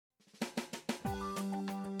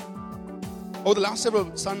Over the last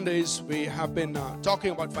several Sundays, we have been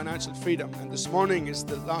talking about financial freedom, and this morning is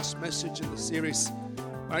the last message in the series.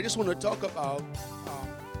 I just want to talk about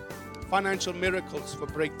financial miracles for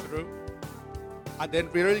breakthrough, and then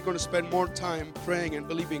we're really going to spend more time praying and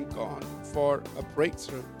believing God for a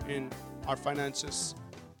breakthrough in our finances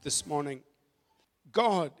this morning.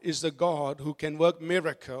 God is the God who can work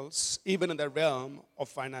miracles even in the realm of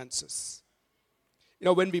finances. You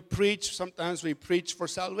know, when we preach, sometimes we preach for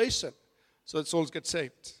salvation, so that souls get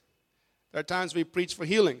saved. There are times we preach for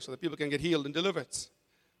healing, so that people can get healed and delivered.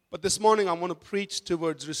 But this morning, I want to preach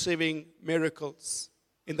towards receiving miracles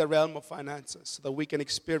in the realm of finances, so that we can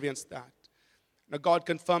experience that. Now, God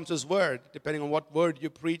confirms His word. Depending on what word you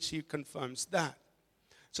preach, He confirms that.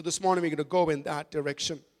 So this morning, we're going to go in that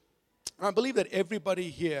direction. And I believe that everybody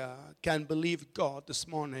here can believe God this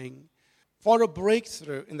morning for a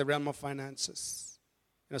breakthrough in the realm of finances.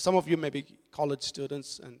 You know, some of you may be college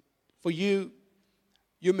students, and for you,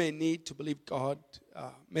 you may need to believe God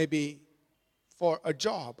maybe for a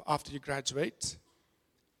job after you graduate.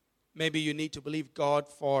 Maybe you need to believe God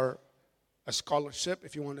for a scholarship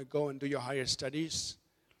if you want to go and do your higher studies.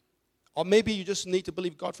 Or maybe you just need to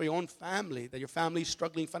believe God for your own family, that your family is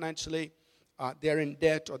struggling financially, they're in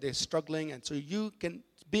debt or they're struggling. And so you can,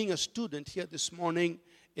 being a student here this morning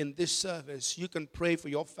in this service, you can pray for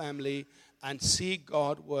your family and see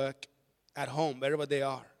God work at home, wherever they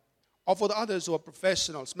are. Or for the others who are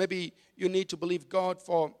professionals, maybe you need to believe God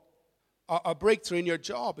for a breakthrough in your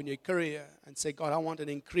job, in your career, and say, God, I want an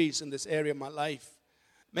increase in this area of my life.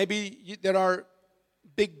 Maybe there are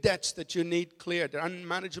big debts that you need cleared. They're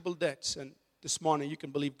unmanageable debts, and this morning you can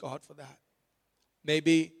believe God for that.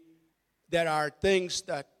 Maybe there are things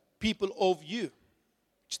that people owe you,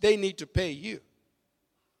 which they need to pay you,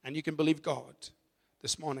 and you can believe God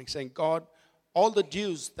this morning, saying, God, all the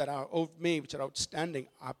dues that are owed me, which are outstanding,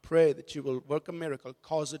 I pray that you will work a miracle,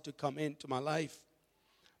 cause it to come into my life.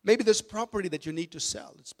 Maybe there's property that you need to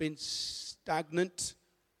sell. It's been stagnant,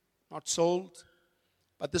 not sold.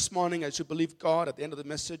 But this morning, as you believe God, at the end of the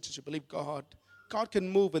message, as you believe God, God can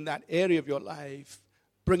move in that area of your life,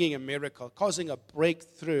 bringing a miracle, causing a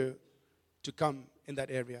breakthrough to come in that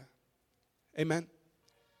area. Amen.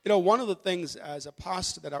 You know, one of the things as a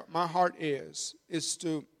pastor that my heart is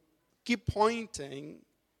to keep pointing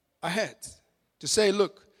ahead, to say,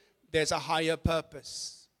 look, there's a higher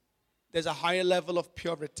purpose. There's a higher level of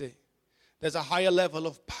purity. There's a higher level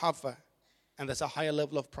of power. And there's a higher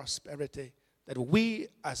level of prosperity that we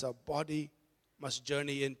as a body must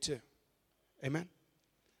journey into. Amen.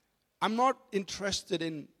 I'm not interested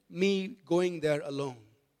in me going there alone.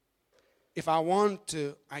 If I want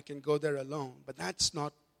to, I can go there alone. But that's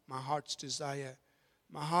not my heart's desire.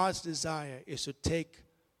 My heart's desire is to take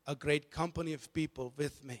a great company of people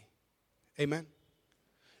with me. Amen.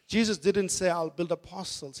 Jesus didn't say, I'll build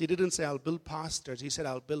apostles. He didn't say, I'll build pastors. He said,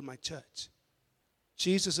 I'll build my church.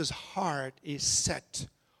 Jesus' heart is set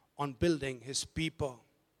on building His people.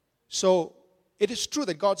 So it is true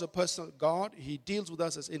that God's a personal God. He deals with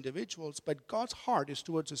us as individuals, but God's heart is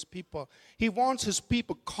towards His people. He wants His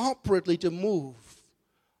people corporately to move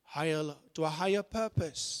higher to a higher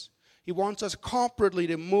purpose. He wants us corporately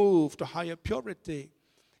to move to higher purity.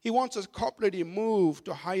 He wants us corporately to move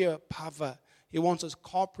to higher power. He wants us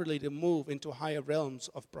corporately to move into higher realms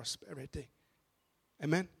of prosperity.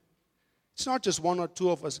 Amen? It's not just one or two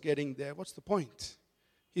of us getting there. What's the point?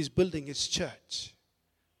 He's building His church.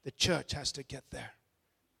 The church has to get there.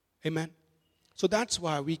 Amen? So that's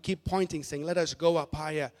why we keep pointing, saying, let us go up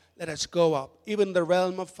higher. Let us go up. Even in the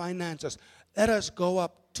realm of finances, let us go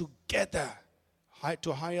up together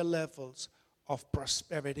to higher levels of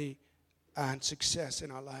prosperity and success in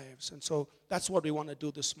our lives. And so that's what we want to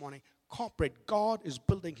do this morning. Corporate. God is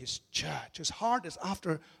building His church. His heart is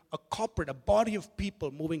after a corporate, a body of people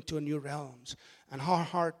moving to new realms. And our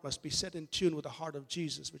heart must be set in tune with the heart of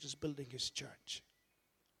Jesus, which is building His church.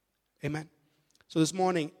 Amen. So this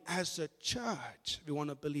morning, as a church, we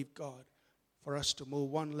want to believe God for us to move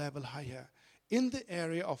one level higher in the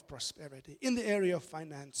area of prosperity, in the area of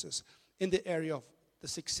finances, in the area of the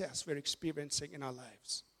success we're experiencing in our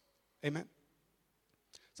lives. Amen.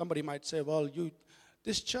 Somebody might say, well,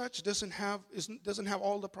 this church doesn't have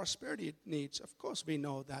all the prosperity it needs. Of course we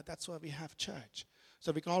know that. That's why we have church.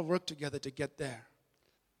 So we can all work together to get there.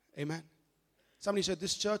 Amen. Somebody said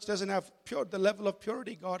this church doesn't have the level of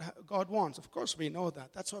purity God wants. Of course we know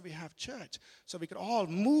that. That's why we have church. So we can all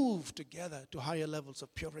move together to higher levels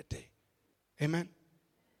of purity. Amen.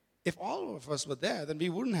 If all of us were there, then we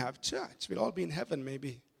wouldn't have church. We'd all be in heaven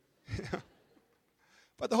maybe.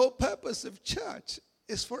 But the whole purpose of church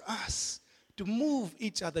is for us to move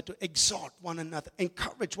each other, to exhort one another,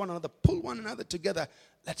 encourage one another, pull one another together.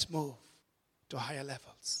 Let's move to higher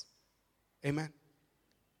levels. Amen.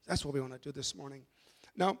 That's what we want to do this morning.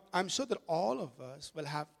 Now, I'm sure that all of us will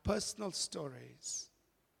have personal stories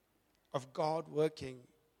of God working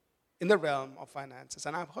in the realm of finances.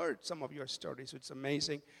 And I've heard some of your stories. It's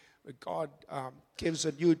amazing. Where God gives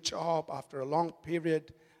a new job after a long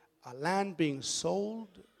period, land being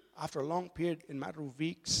sold after a long period in a matter of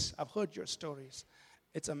weeks. I've heard your stories.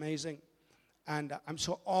 It's amazing. And I'm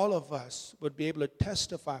sure all of us would be able to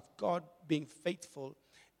testify of God being faithful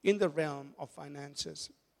in the realm of finances.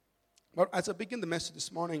 But as I begin the message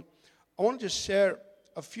this morning, I want to just share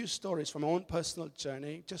a few stories from my own personal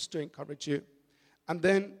journey, just to encourage you. And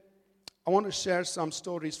then I want to share some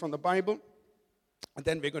stories from the Bible, and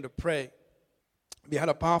then we're going to pray. We had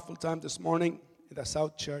a powerful time this morning in the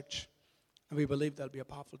South Church, and we believe there'll be a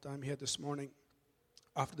powerful time here this morning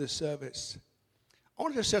after the service. I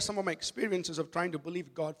want to share some of my experiences of trying to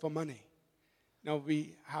believe God for money. Now,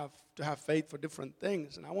 we have to have faith for different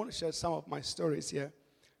things, and I want to share some of my stories here.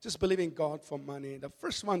 Just believing God for money. The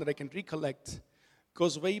first one that I can recollect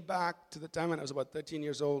goes way back to the time when I was about 13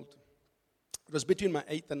 years old. It was between my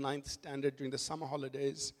 8th and 9th standard during the summer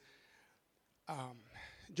holidays.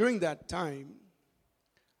 During that time,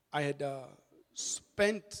 I had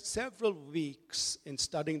spent several weeks in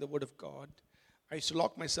studying the Word of God. I used to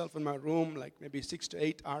lock myself in my room like maybe 6 to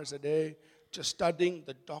 8 hours a day, just studying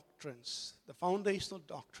the doctrines, the foundational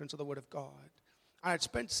doctrines of the Word of God. And I'd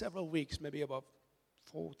spent several weeks, maybe about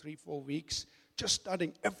 4 weeks, just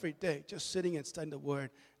studying every day, just sitting and studying the Word.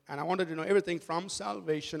 And I wanted to know everything from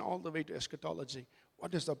salvation all the way to eschatology.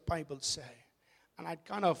 What does the Bible say? And I'd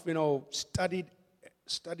kind of, studied,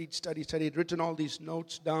 written all these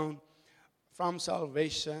notes down from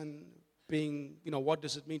salvation, being, what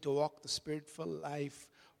does it mean to walk the Spirit-filled life?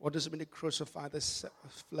 What does it mean to crucify the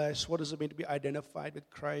flesh? What does it mean to be identified with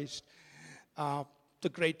Christ? The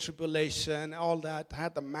Great Tribulation, all that. I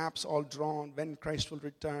had the maps all drawn, when Christ will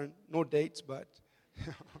return. No dates, but...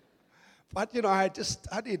 But, I had just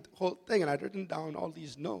studied the whole thing, and I'd written down all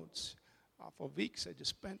these notes. For weeks, I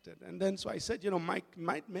just spent it. And then, so I said,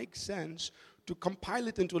 might make sense to compile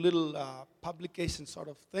it into a little publication sort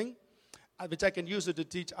of thing, which I can use it to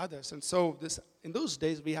teach others. And so, in those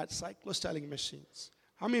days, we had cyclostyling machines.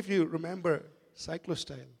 How many of you remember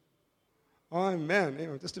cyclostyle? Oh,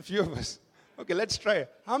 man, just a few of us. Okay, let's try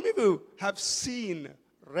it. How many of you have seen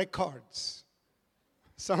records?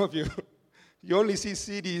 Some of you. You only see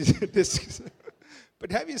CDs, discs.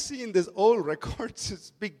 But have you seen these old records,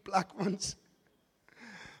 these big black ones?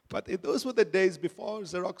 But those were the days before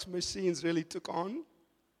Xerox machines really took on.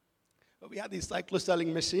 We had these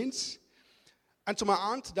cyclostyling machines. And so my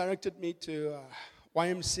aunt directed me to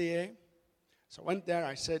YMCA. So I went there.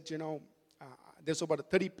 I said, there's about a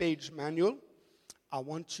 30-page manual. I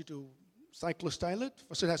want you to cyclostyle it.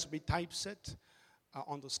 First, it has to be typeset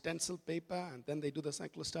on the stencil paper, and then they do the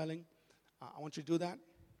cyclostyling. I want you to do that.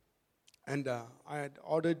 And I had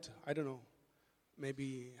ordered, I don't know,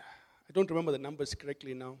 maybe, I don't remember the numbers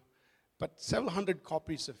correctly now, but several hundred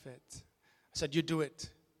copies of it. I said, you do it.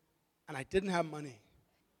 And I didn't have money.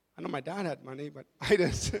 I know my dad had money, but I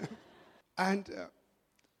didn't.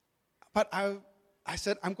 But I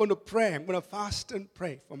said, I'm going to pray. I'm going to fast and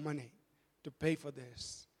pray for money to pay for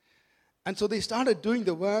this. And so they started doing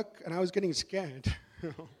the work, and I was getting scared.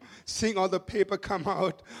 Seeing all the paper come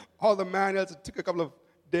out, all the manuals. It took a couple of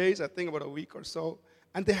days, I think about a week or so.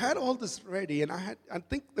 And they had all this ready, and I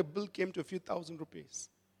think the bill came to a few thousand rupees.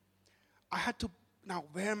 I had to, now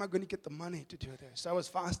where am I going to get the money to do this? So I was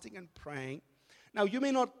fasting and praying. Now you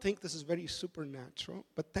may not think this is very supernatural,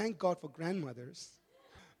 but thank God for grandmothers.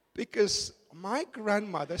 Because my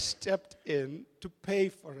grandmother stepped in to pay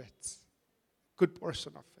for it. Good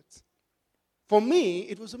portion of it. For me,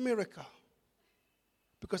 it was a miracle.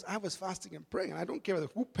 Because I was fasting and praying, and I don't care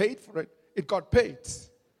who paid for it, it got paid.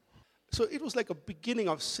 So it was like a beginning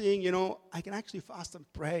of seeing, I can actually fast and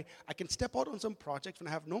pray. I can step out on some projects when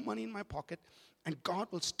I have no money in my pocket, and God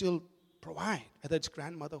will still provide, whether it's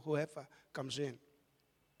grandmother, whoever comes in.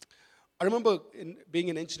 I remember being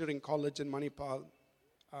in engineering college in Manipal.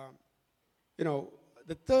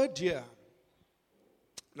 The third year,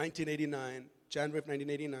 1989, January of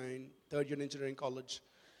 1989, third year in engineering college,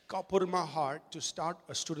 God put in my heart to start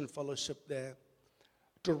a student fellowship there,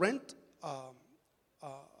 to rent a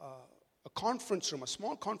conference room, a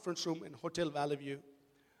small conference room in Hotel Valley View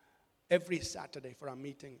every Saturday for our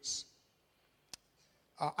meetings.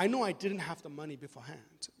 I know I didn't have the money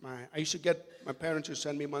beforehand. My parents used to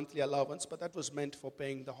send me monthly allowance, but that was meant for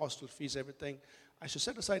paying the hostel fees, everything. I should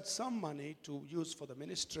set aside some money to use for the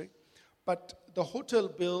ministry. But the hotel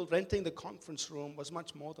bill, renting the conference room was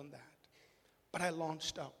much more than that. But I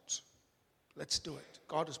launched out. Let's do it.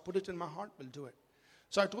 God has put it in my heart, we'll do it.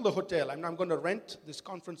 So I told the hotel, I'm going to rent this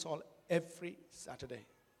conference hall every Saturday.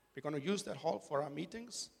 We're going to use that hall for our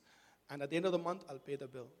meetings, and at the end of the month, I'll pay the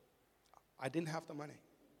bill. I didn't have the money.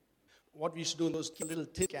 What we used to do in those little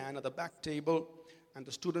tin can at the back table, and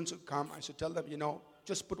the students would come, I should tell them,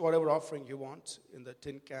 just put whatever offering you want in the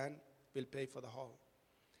tin can, we'll pay for the hall.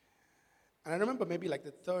 And I remember maybe like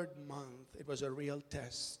the third month, it was a real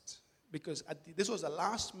test. Because this was the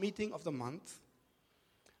last meeting of the month,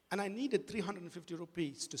 and I needed 350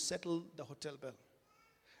 rupees to settle the hotel bill.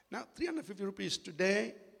 Now, 350 rupees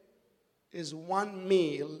today is one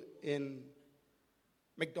meal in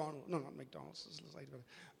McDonald's. No, not McDonald's.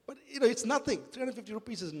 But, it's nothing. 350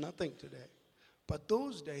 rupees is nothing today. But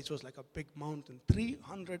those days was like a big mountain.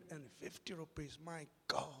 350 rupees, my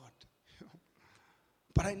God.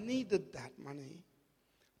 But I needed that money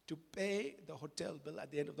to pay the hotel bill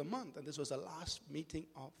at the end of the month. And this was the last meeting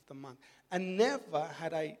of the month. And never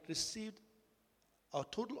had I received a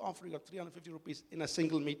total offering of 350 rupees in a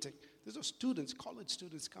single meeting. These were students, college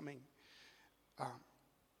students coming.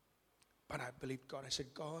 But I believed God. I said,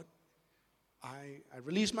 God, I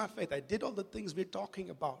released my faith. I did all the things we're talking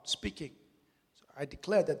about, speaking. So I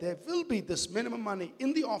declared that there will be this minimum money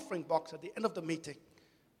in the offering box at the end of the meeting.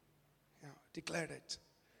 Declared it.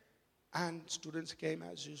 And students came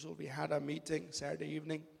as usual. We had a meeting Saturday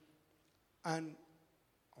evening. And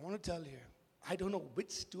I want to tell you, I don't know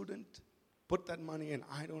which student put that money in.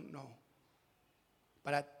 I don't know.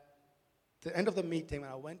 But at the end of the meeting, when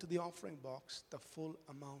I went to the offering box, the full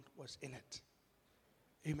amount was in it.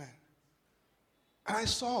 Amen. And I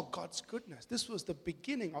saw God's goodness. This was the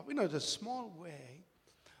beginning of, the small way,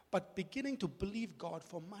 but beginning to believe God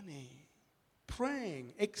for money.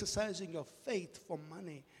 Praying, exercising your faith for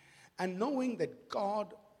money, and knowing that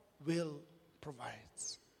God will provide.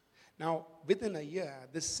 Now, within a year,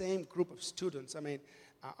 this same group of students,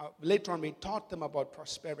 later on we taught them about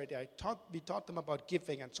prosperity. We taught them about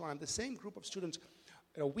giving and so on. And the same group of students,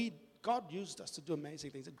 God used us to do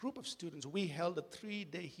amazing things. A group of students, we held a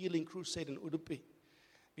 3-day healing crusade in Udupi.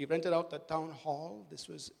 We rented out the town hall. This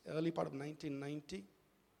was early part of 1990.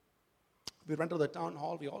 We rented the town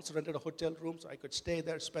hall. We also rented a hotel room so I could stay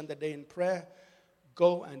there, spend the day in prayer,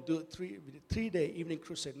 go and do a 3-day evening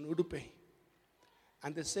crusade in Udupi.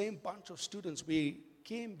 And the same bunch of students, we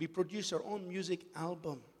produced our own music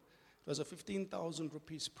album. It was a 15,000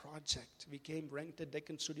 rupees project. We came, rented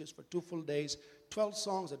Deccan Studios for 2 full days, 12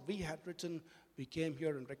 songs that we had written. We came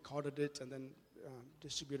here and recorded it and then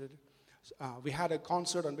distributed it. We had a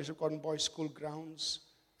concert on Bishop Gordon Boys School grounds.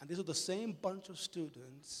 And these are the same bunch of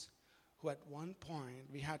students who at one point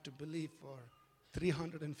we had to believe for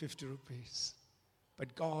 350 rupees.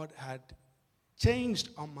 But God had changed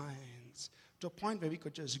our minds to a point where we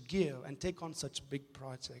could just give and take on such big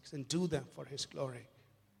projects and do them for His glory.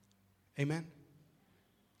 Amen?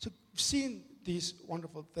 So seeing these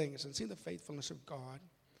wonderful things and seeing the faithfulness of God,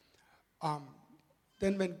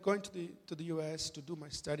 then when going to the U.S. to do my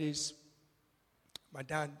studies, my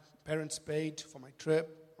parents paid for my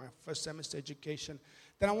trip, my first semester education.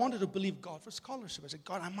 Then I wanted to believe God for scholarship. I said,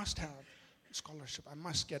 God, I must have scholarship. I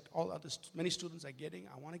must get many students are getting.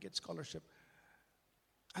 I want to get scholarship.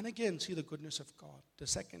 And again, see the goodness of God. The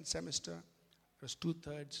second semester was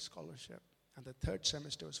 2/3 scholarship. And the third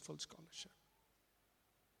semester was full scholarship.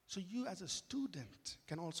 So you as a student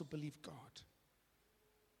can also believe God.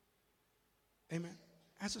 Amen.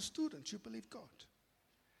 As a student, you believe God.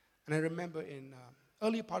 And I remember in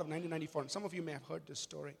early part of 1994, and some of you may have heard this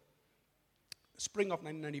story, spring of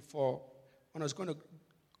 1994, when I was going to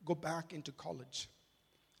go back into college,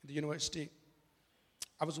 at the university,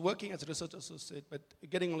 I was working as a research associate, but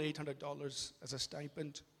getting only $800 as a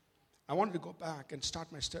stipend. I wanted to go back and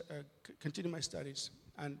continue my studies,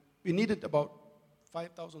 and we needed about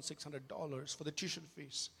 $5,600 for the tuition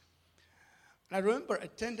fees. And I remember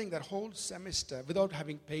attending that whole semester without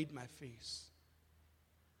having paid my fees.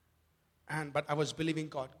 But I was believing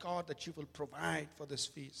God, that you will provide for this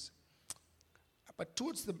fees. But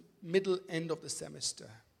towards the middle end of the semester,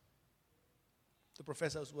 the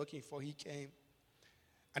professor I was working for, he came.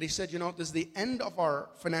 And he said, this is the end of our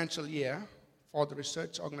financial year for the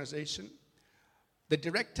research organization. The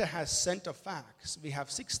director has sent a fax. We have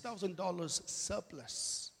 $6,000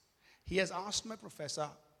 surplus. He has asked my professor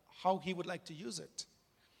how he would like to use it.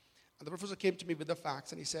 And the professor came to me with the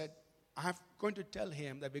fax and he said, I'm going to tell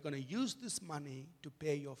him that we're going to use this money to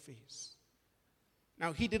pay your fees.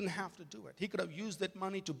 Now, he didn't have to do it. He could have used that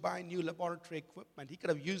money to buy new laboratory equipment. He could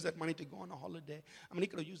have used that money to go on a holiday. He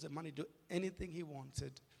could have used that money to do anything he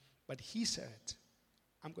wanted. But he said,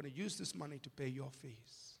 I'm going to use this money to pay your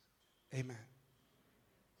fees. Amen.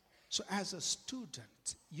 So as a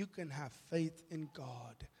student, you can have faith in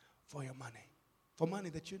God for your money, for money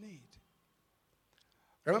that you need.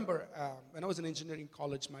 Remember, when I was in engineering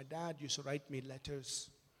college, my dad used to write me letters,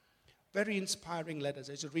 very inspiring letters.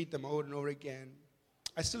 I used to read them over and over again.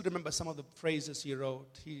 I still remember some of the phrases he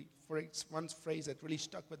wrote. One phrase that really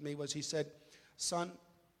stuck with me was he said, son,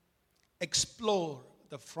 explore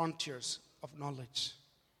the frontiers of knowledge.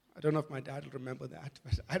 I don't know if my dad will remember that,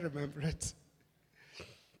 but I remember it.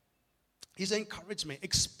 He's encouraged me,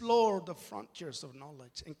 explore the frontiers of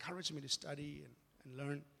knowledge, encouraged me to study and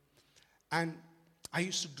learn. And I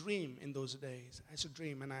used to dream in those days. I used to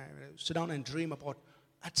dream, and I sit down and dream about,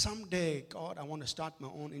 at someday, God, I want to start my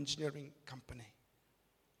own engineering company.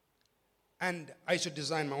 And I used to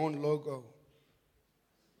design my own logo.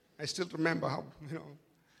 I still remember how,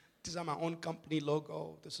 design my own company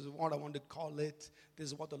logo. This is what I want to call it. This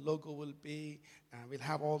is what the logo will be. And we'll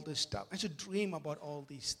have all this stuff. I should dream about all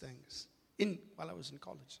these things while I was in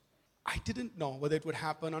college. I didn't know whether it would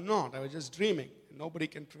happen or not. I was just dreaming. Nobody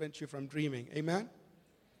can prevent you from dreaming. Amen?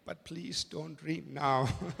 But please don't dream now.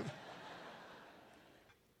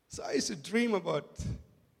 So I used to dream about,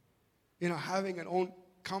 having an own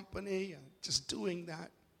company and just doing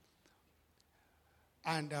that.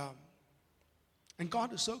 And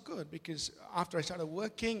God is so good, because after I started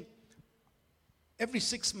working, every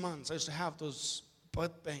 6 months I used to have those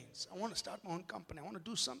birth pains. I want to start my own company. I want to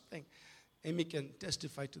do something. Amy can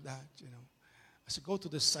testify to that, I used to go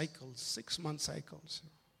through the cycles, 6-month cycles.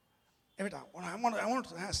 Every time, I want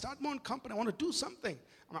to start my own company. I want to do something.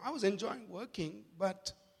 I was enjoying working,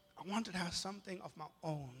 but I wanted to have something of my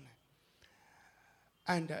own.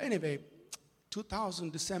 And anyway,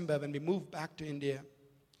 2000 December, when we moved back to India,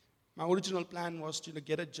 my original plan was to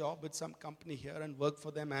get a job with some company here and work for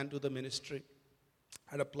them and do the ministry.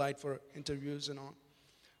 I'd applied for interviews and all.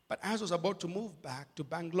 But as I was about to move back to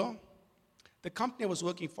Bangalore, the company I was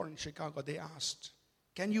working for in Chicago, they asked,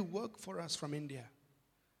 can you work for us from India?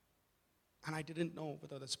 And I didn't know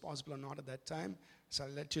whether that's possible or not at that time. So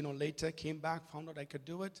I'll let you know later. Came back, found out I could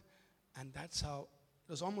do it. And that's how,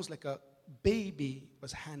 it was almost like a baby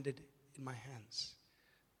was handed in my hands.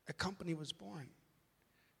 A company was born.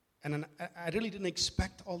 And I really didn't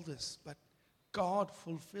expect all this, but God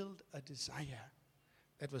fulfilled a desire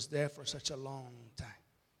that was there for such a long time,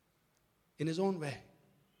 in His own way.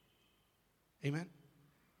 Amen?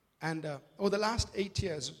 And over the last 8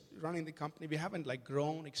 years running the company, we haven't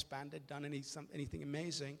grown, expanded, done anything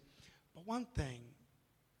amazing. But one thing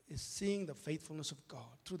is seeing the faithfulness of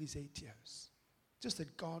God through these 8 years. Just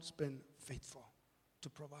that God's been faithful to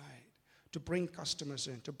provide, to bring customers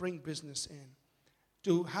in, to bring business in,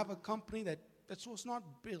 to have a company that was not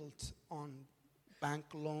built on bank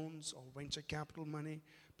loans or venture capital money,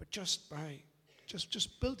 but just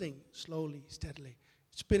building slowly, steadily.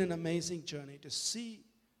 It's been an amazing journey to see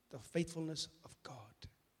the faithfulness of God.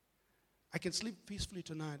 I can sleep peacefully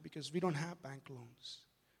tonight because we don't have bank loans.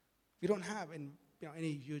 We don't have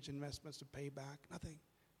any huge investments to pay back, nothing.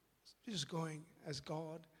 We're just going as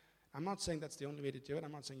God. I'm not saying that's the only way to do it.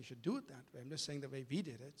 I'm not saying you should do it that way. I'm just saying the way we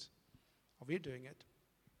did it, or we're doing it.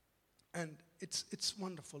 And it's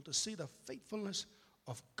wonderful to see the faithfulness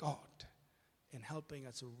of God in helping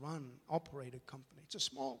us to operate a company. It's a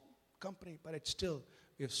small company, but it's still,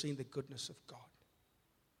 we have seen the goodness of God.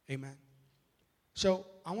 Amen. So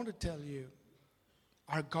I want to tell you,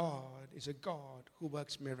 our God is a God who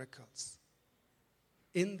works miracles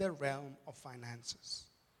in the realm of finances.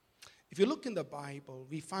 If you look in the Bible,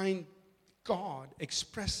 we find God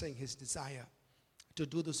expressing His desire to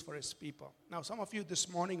do this for His people. Now, some of you this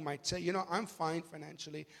morning might say, I'm fine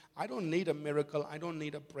financially. I don't need a miracle. I don't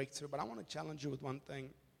need a breakthrough. But I want to challenge you with one thing.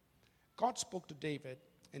 God spoke to David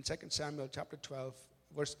in 2 Samuel chapter 12,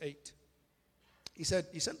 verse 8. He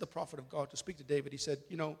sent the prophet of God to speak to David. He said,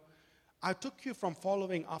 I took you from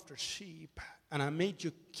following after sheep, and I made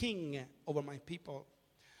you king over my people.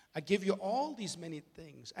 I give you all these many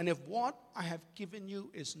things. And if what I have given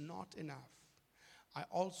you is not enough, I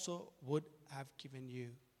also would have given you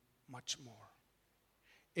much more.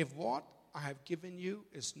 If what I have given you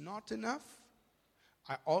is not enough,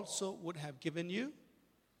 I also would have given you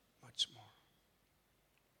much more.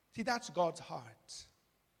 See, that's God's heart.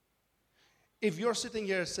 If you're sitting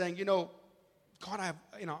here saying, God,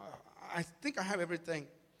 I think I have everything,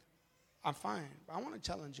 I'm fine. But I want to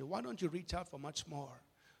challenge you. Why don't you reach out for much more?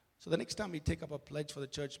 So the next time we take up a pledge for the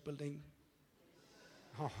church building,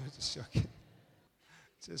 just joking.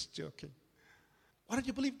 Just joking. Why don't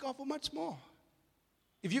you believe God for much more?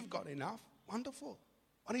 If you've got enough, wonderful.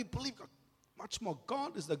 Why don't you believe God Much more.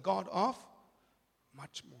 God is the God of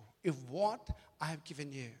much more. If what I have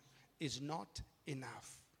given you is not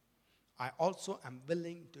enough, I also am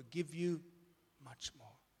willing to give you much more.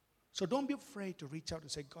 So don't be afraid to reach out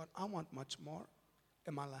and say, God, I want much more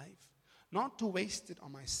in my life. Not to waste it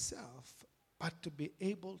on myself, but to be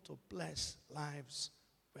able to bless lives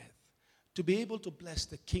with. To be able to bless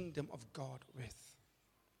the kingdom of God with.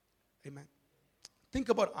 Amen. Think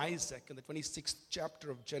about Isaac in the 26th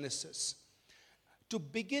chapter of Genesis. To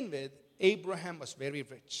begin with, Abraham was very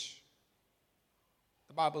rich.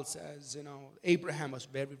 The Bible says, Abraham was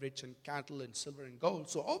very rich in cattle and silver and gold.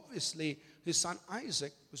 So obviously, his son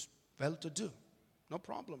Isaac was well-to-do. No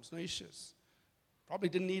problems, no issues. Probably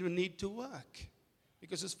didn't even need to work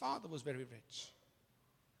because his father was very rich.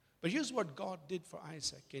 But here's what God did for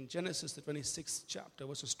Isaac in Genesis, the 26th chapter,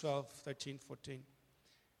 verses 12, 13, 14.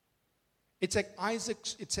 It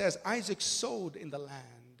says, Isaac sowed in the land,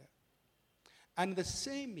 and the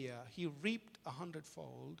same year he reaped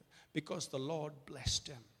 100-fold because the Lord blessed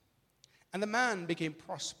him. And the man became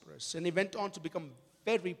prosperous, and he went on to become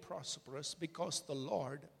very prosperous because the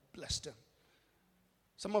Lord blessed him.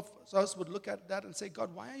 Some of us would look at that and say,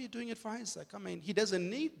 God, why are you doing it for Isaac? I mean, he doesn't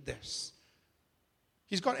need this.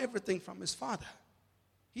 He's got everything from his father.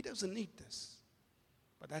 He doesn't need this.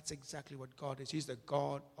 But that's exactly what God is. He's the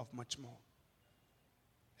God of much more.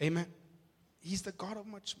 Amen. He's the God of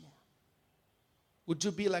much more. Would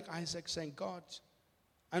you be like Isaac saying, God,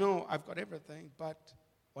 I know I've got everything, but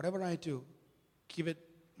whatever I do, give it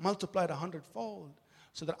multiplied 100-fold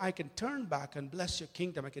so that I can turn back and bless your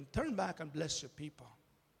kingdom. I can turn back and bless your people.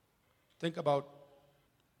 Think about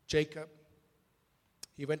Jacob.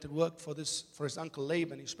 He went to work for his uncle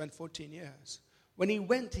Laban. He spent 14 years. When he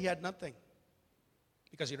went, he had nothing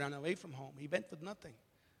because he ran away from home. He went with nothing.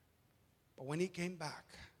 But when he came back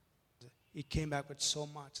with so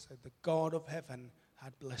much that the God of heaven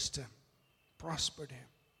had blessed him, prospered him.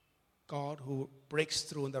 God who breaks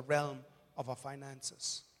through in the realm of our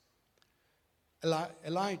finances.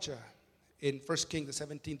 Elijah in 1 Kings, the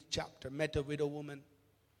 17th chapter, met a widow woman.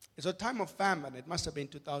 It's a time of famine. It must have been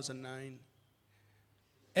 2009.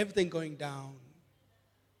 Everything going down.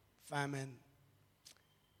 Famine.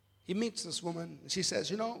 He meets this woman. She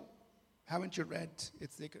says, haven't you read?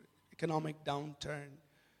 It's the economic downturn.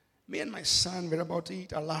 Me and my son, we're about to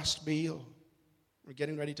eat our last meal. We're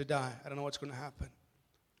getting ready to die. I don't know what's going to happen.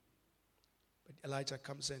 But Elijah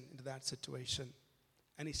comes into that situation.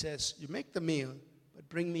 And he says, you make the meal, but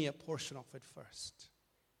bring me a portion of it first.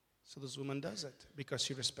 So this woman does it because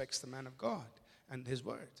she respects the man of God and his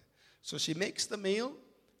word. So she makes the meal.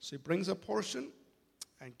 She brings a portion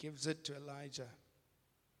and gives it to Elijah.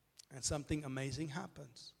 And something amazing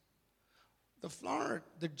happens.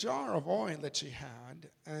 The jar of oil that she had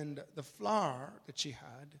and the flour that she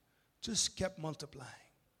had just kept multiplying.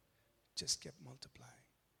 Just kept multiplying.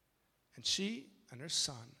 And she and her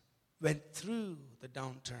son went through the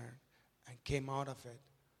downturn and came out of it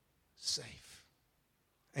safe.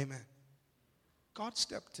 Amen. God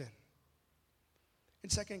stepped in. In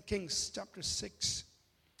 2 Kings chapter 6,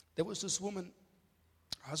 there was this woman,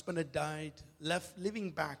 her husband had died, left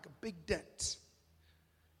living back a big debt.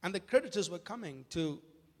 And the creditors were coming to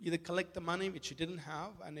either collect the money which she didn't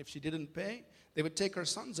have, and if she didn't pay, they would take her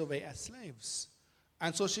sons away as slaves.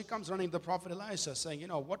 And so she comes running to the prophet Elisha saying,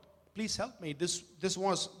 please help me.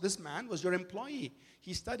 This man was your employee.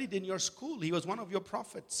 He studied in your school. He was one of your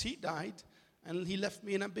prophets. He died, and he left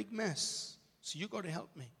me in a big mess. So you got to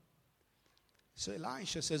help me. So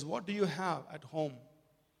Elisha says, what do you have at home?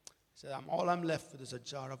 He said, all I'm left with is a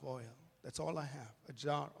jar of oil. That's all I have, a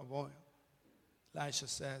jar of oil. Elisha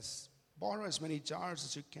says, borrow as many jars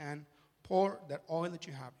as you can. Pour that oil that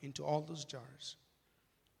you have into all those jars.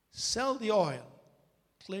 Sell the oil,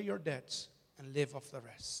 clear your debts, and live off the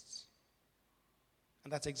rest.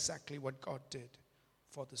 And that's exactly what God did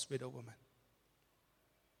for this widow woman.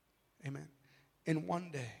 Amen. In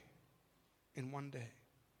one day,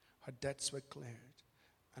 her debts were cleared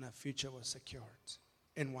and her future was secured.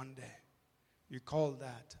 In one day. You call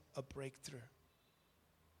that a breakthrough.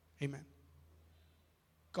 Amen.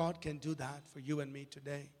 God can do that for you and me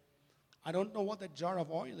today. I don't know what that jar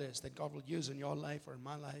of oil is that God will use in your life or in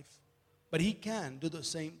my life, but He can do the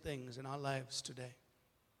same things in our lives today.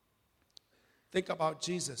 Think about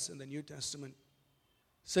Jesus in the New Testament,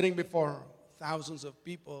 sitting before thousands of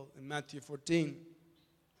people in Matthew 14.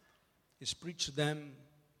 He's preached to them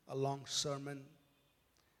a long sermon,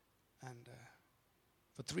 and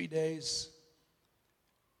for 3 days,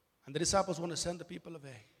 and the disciples want to send the people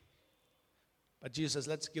away. But Jesus says,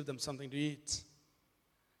 let's give them something to eat.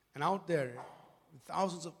 And out there, with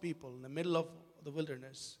thousands of people in the middle of the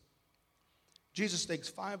wilderness, Jesus takes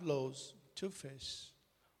 5 loaves, 2 fish,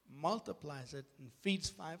 multiplies it, and feeds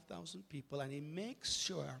 5,000 people, and he makes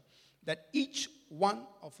sure that each one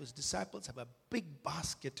of his disciples have a big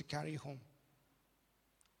basket to carry home.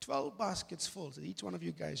 12 baskets full. So each one of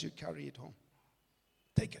you guys, you carry it home.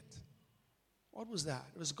 Take it. What was that?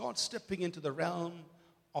 It was God stepping into the realm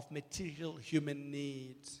of material human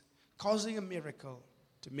needs, causing a miracle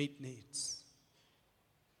to meet needs.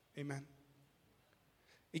 Amen.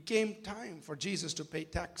 It came time for Jesus to pay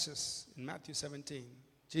taxes in Matthew 17.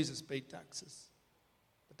 Jesus paid taxes.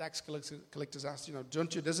 The tax collectors asked,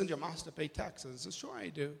 doesn't your master pay taxes? He says, sure I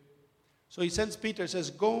do. So he sends Peter, says,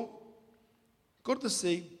 go to the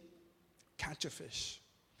sea, catch a fish.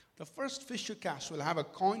 The first fish you catch will have a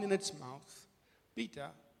coin in its mouth. Peter,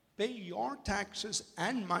 pay your taxes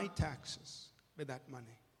and my taxes with that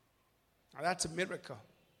money. Now that's a miracle.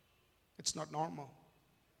 It's not normal.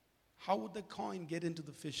 How would the coin get into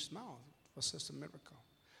the fish's mouth? It was just a miracle.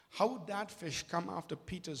 How would that fish come after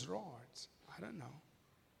Peter's rods? I don't know.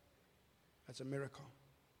 That's a miracle.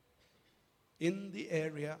 In the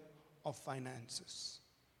area of finances.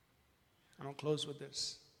 And I'll close with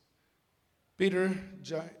this. Peter,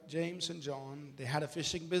 James, and John, they had a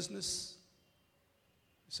fishing business.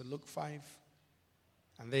 It's in Luke 5.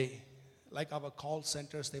 And they, like our call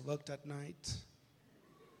centers, they worked at night.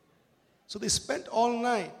 So they spent all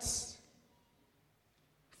night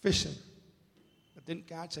fishing, but didn't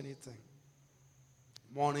catch anything.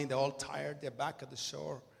 Morning, they're all tired. They're back at the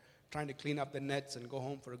shore, trying to clean up the nets and go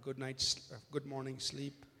home for a good morning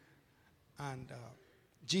sleep. And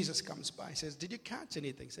Jesus comes by and says, did you catch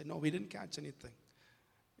anything? He said, no, we didn't catch anything.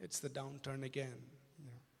 It's the downturn again.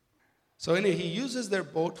 So anyway, he uses their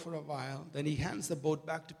boat for a while. Then he hands the boat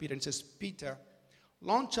back to Peter and says, Peter,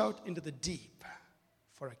 launch out into the deep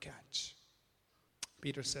for a catch.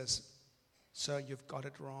 Peter says, sir, you've got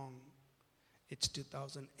it wrong. It's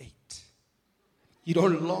 2008. You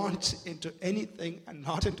don't launch into anything and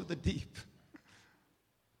not into the deep.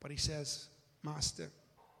 But he says, Master,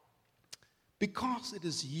 because it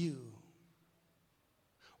is you,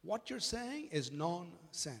 what you're saying is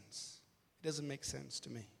nonsense. It doesn't make sense to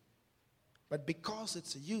me. But because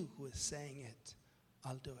it's you who is saying it,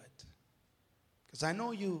 I'll do it. Because I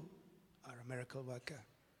know you are a miracle worker.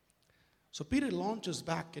 So Peter launches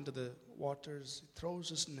back into the waters, throws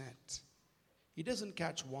his net. He doesn't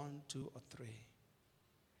catch 1, 2, or 3.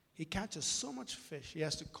 He catches so much fish, he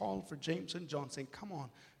has to call for James and John saying, come on.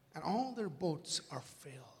 And all their boats are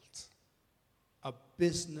filled. A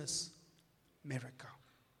business miracle.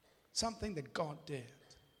 Something that God did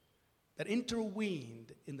that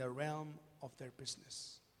intervened in the realm of their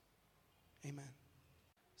business. Amen.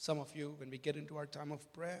 Some of you, when we get into our time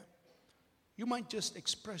of prayer, you might just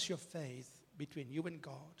express your faith between you and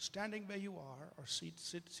God, standing where you are or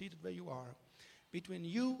seated where you are. Between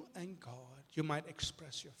you and God, you might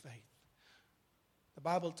express your faith. The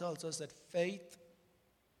Bible tells us that faith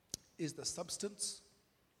is the substance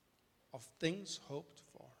of things hoped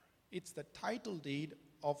for. It's the title deed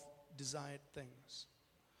of desired things.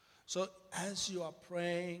 So as you are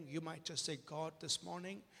praying, you might just say, God, this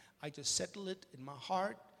morning, I just settle it in my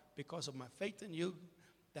heart because of my faith in you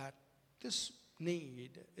that this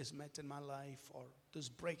need is met in my life or this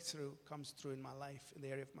breakthrough comes through in my life in the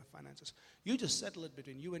area of my finances. You just settle it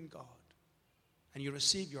between you and God and you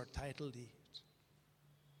receive your title deed.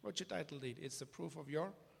 What's your title deed? It's the proof of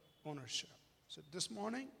your ownership. So this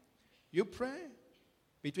morning, you pray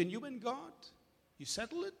between you and God, you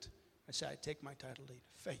settle it, and say, I take my title deed.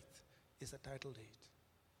 Faith is the title deed.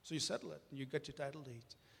 So you settle it, and you get your title deed.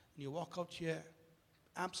 And you walk out here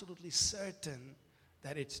absolutely certain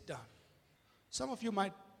that it's done. Some of you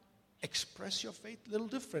might express your faith a little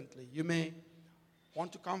differently. You may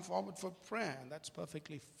want to come forward for prayer, and that's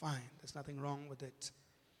perfectly fine. There's nothing wrong with it.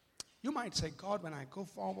 You might say, God, when I go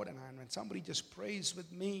forward and when somebody just prays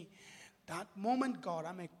with me, that moment, God,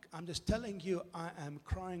 I'm just telling you, I am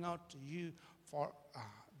crying out to you for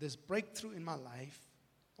this breakthrough in my life,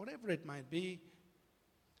 whatever it might be,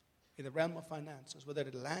 in the realm of finances, whether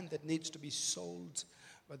it's land that needs to be sold,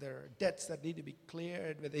 whether debts that need to be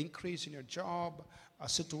cleared, whether increase in your job, a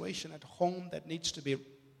situation at home that needs to be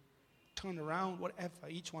turned around, whatever.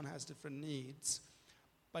 Each one has different needs.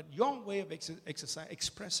 But your way of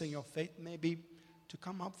expressing your faith may be to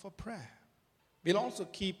come up for prayer. We'll also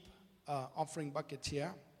keep offering buckets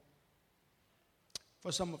here.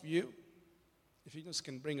 For some of you, if you just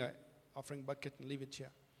can bring an offering bucket and leave it here.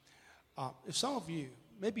 If some of you,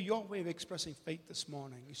 maybe your way of expressing faith this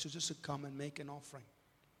morning is just to come and make an offering.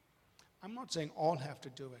 I'm not saying all have to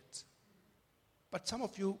do it. But some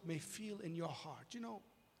of you may feel in your heart,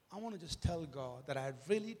 I want to just tell God that I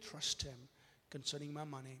really trust Him concerning my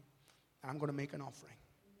money. I'm going to make an offering.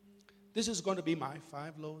 This is going to be my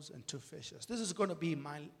 5 loaves and 2 fishes. This is going to be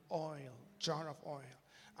my oil, jar of oil.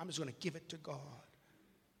 I'm just going to give it to God.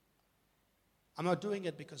 I'm not doing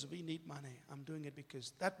it because we need money. I'm doing it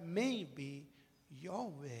because that may be your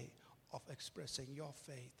way of expressing your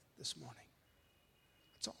faith this morning.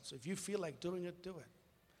 That's all. So if you feel like doing it, do it.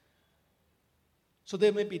 So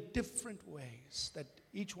there may be different ways that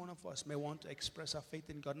each one of us may want to express our faith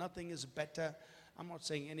in God. Nothing is better. I'm not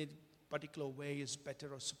saying any particular way is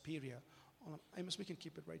better or superior. Amos, we can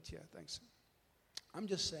keep it right here. Thanks. I'm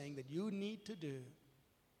just saying that you need to do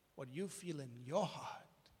what you feel in your heart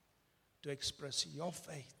to express your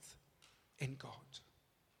faith in God.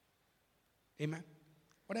 Amen.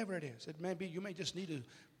 Whatever it is, it may be you may just need to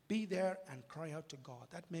be there and cry out to God.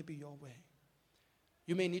 That may be your way.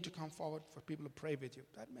 You may need to come forward for people to pray with you.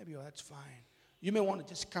 That's fine. You may want to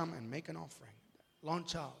just come and make an offering,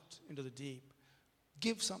 launch out into the deep,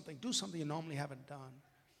 give something, do something you normally haven't done.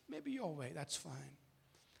 Maybe your way, that's fine.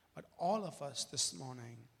 But all of us this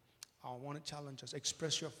morning, I want to challenge us,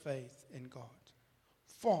 express your faith in God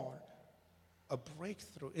for a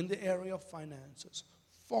breakthrough in the area of finances,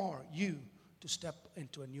 for you to step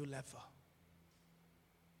into a new level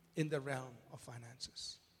in the realm of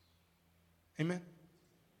finances. Amen.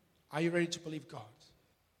 Are you ready to believe God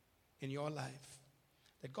in your life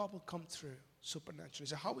that God will come through supernaturally?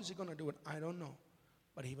 So how is he going to do it? I don't know,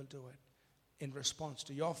 but he will do it in response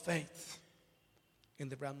to your faith in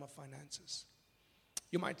the realm of finances.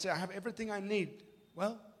 You might say, I have everything I need.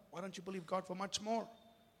 Well, why don't you believe God for much more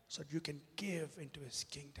so that you can give into his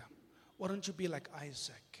kingdom? Why don't you be like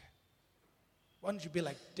Isaac? Why don't you be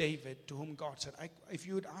like David, to whom God said, if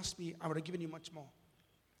you had asked me, I would have given you much more.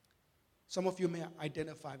 Some of you may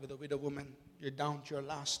identify with a widow woman. You're down to your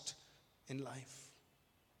last in life.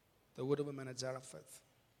 The widow woman at Zarephath.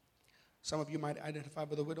 Some of you might identify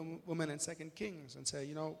with a widow woman in 2 Kings and say,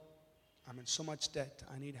 I'm in so much debt,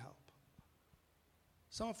 I need help.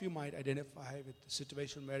 Some of you might identify with the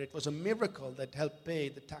situation where it was a miracle that helped pay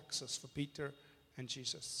the taxes for Peter and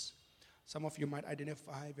Jesus. Some of you might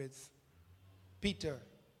identify with Peter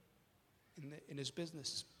in his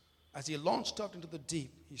business. As he launched out into the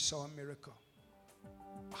deep, he saw a miracle.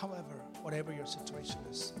 However, whatever your situation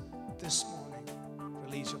is, this morning,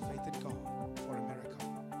 release your faith in God for a miracle.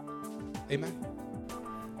 Amen.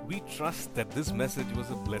 We trust that this message was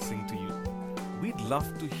a blessing to you. We'd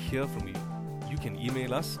love to hear from you. You can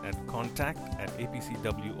email us at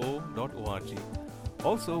contact@apcwo.org.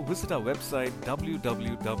 Also, visit our website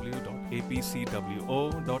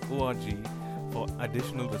www.apcwo.org for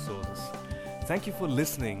additional resources. Thank you for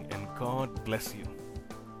listening, and God bless you.